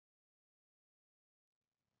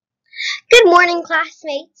Good morning,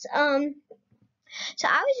 classmates. So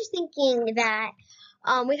I was just thinking that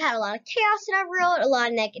we've had a lot of chaos in our world, a lot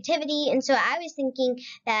of negativity, and so I was thinking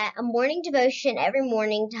that a morning devotion every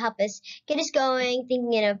morning to help us get us going,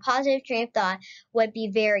 thinking in a positive train of thought would be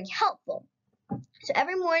very helpful. So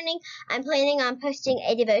every morning I'm planning on posting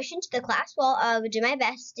a devotion to the class wall. I will do my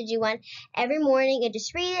best to do one every morning and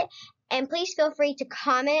just read it. And please feel free to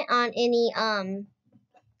comment on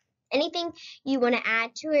anything you want to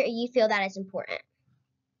add to it or you feel that is important.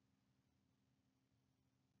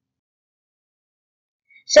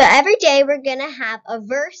 So every day we're going to have a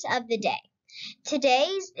verse of the day.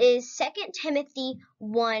 Today's is 2 Timothy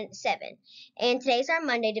 1:7. And today's our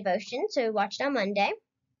Monday devotion, so we watch it on Monday.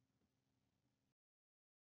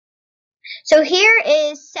 So here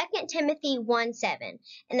is 2 Timothy 1:7,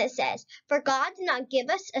 and it says, "For God did not give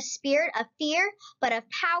us a spirit of fear, but of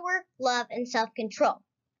power, love, and self-control."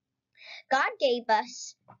 God gave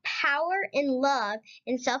us power and love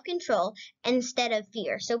and self-control instead of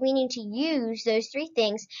fear. So we need to use those three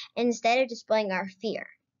things instead of displaying our fear.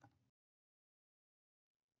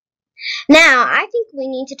 Now, I think we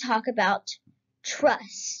need to talk about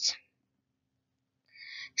trust.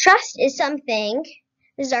 Trust is something,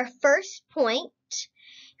 this is our first point.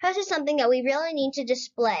 Trust is something that we really need to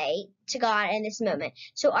display to God in this moment.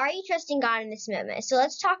 So are you trusting God in this moment? So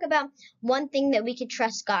let's talk about one thing that we could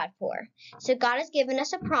trust God for. So God has given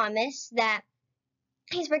us a promise that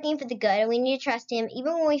He's working for the good, and we need to trust Him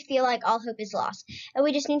even when we feel like all hope is lost. And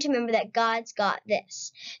we just need to remember that God's got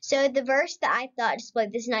this. So the verse that I thought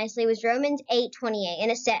displayed this nicely was Romans 8:28, and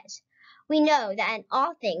it says, "We know that in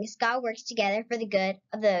all things God works together for the good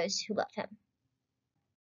of those who love Him."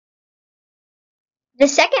 The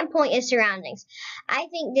second point is surroundings. I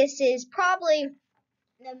think this is probably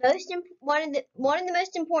one of the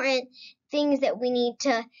most important things that we need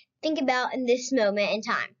to think about in this moment in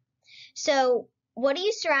time. So, what are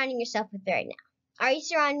you surrounding yourself with right now? Are you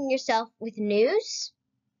surrounding yourself with news?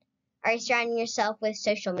 Are you surrounding yourself with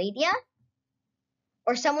social media?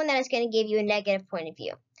 Or someone that is going to give you a negative point of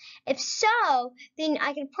view? If so, then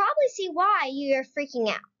I can probably see why you are freaking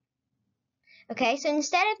out. Okay, so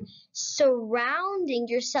instead of surrounding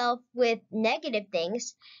yourself with negative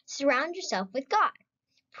things, surround yourself with God.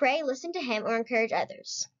 Pray, listen to Him, or encourage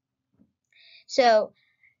others. So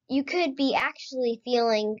you could be actually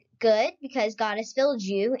feeling good because God has filled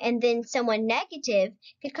you, and then someone negative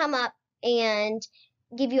could come up and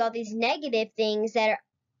give you all these negative things that are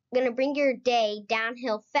going to bring your day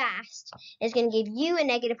downhill fast. It's going to give you a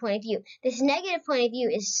negative point of view. This negative point of view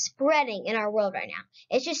is spreading in our world right now.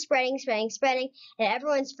 It's just spreading, and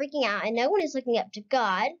everyone's freaking out, and no one is looking up to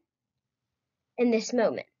God in this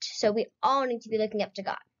moment. So we all need to be looking up to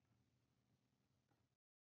God.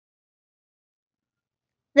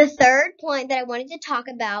 The third point that I wanted to talk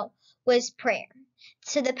about was prayer.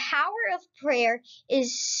 So the power of prayer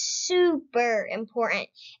is super important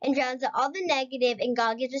and drowns out all the negative, and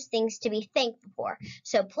God gives us things to be thankful for.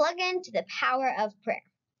 So plug into the power of prayer.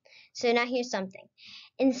 So now here's something.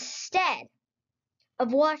 Instead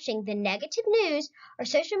of watching the negative news or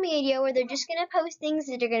social media where they're just going to post things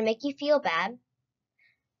that are going to make you feel bad,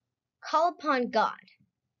 call upon God.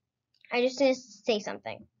 I just need to say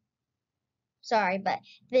something. Sorry, but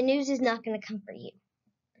the news is not going to comfort you.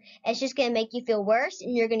 It's just going to make you feel worse,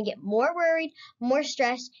 and you're going to get more worried, more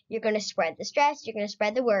stressed. You're going to spread the stress. You're going to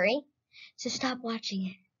spread the worry. So stop watching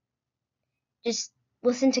it. Just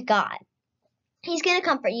listen to God. He's going to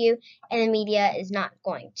comfort you, and the media is not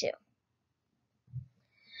going to.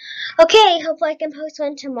 Okay, hopefully I can post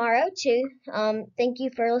one tomorrow, too. Thank you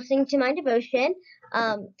for listening to my devotion.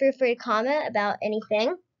 Feel free to comment about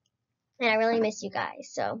anything. And I really miss you guys,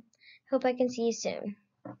 so hope I can see you soon.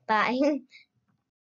 Bye.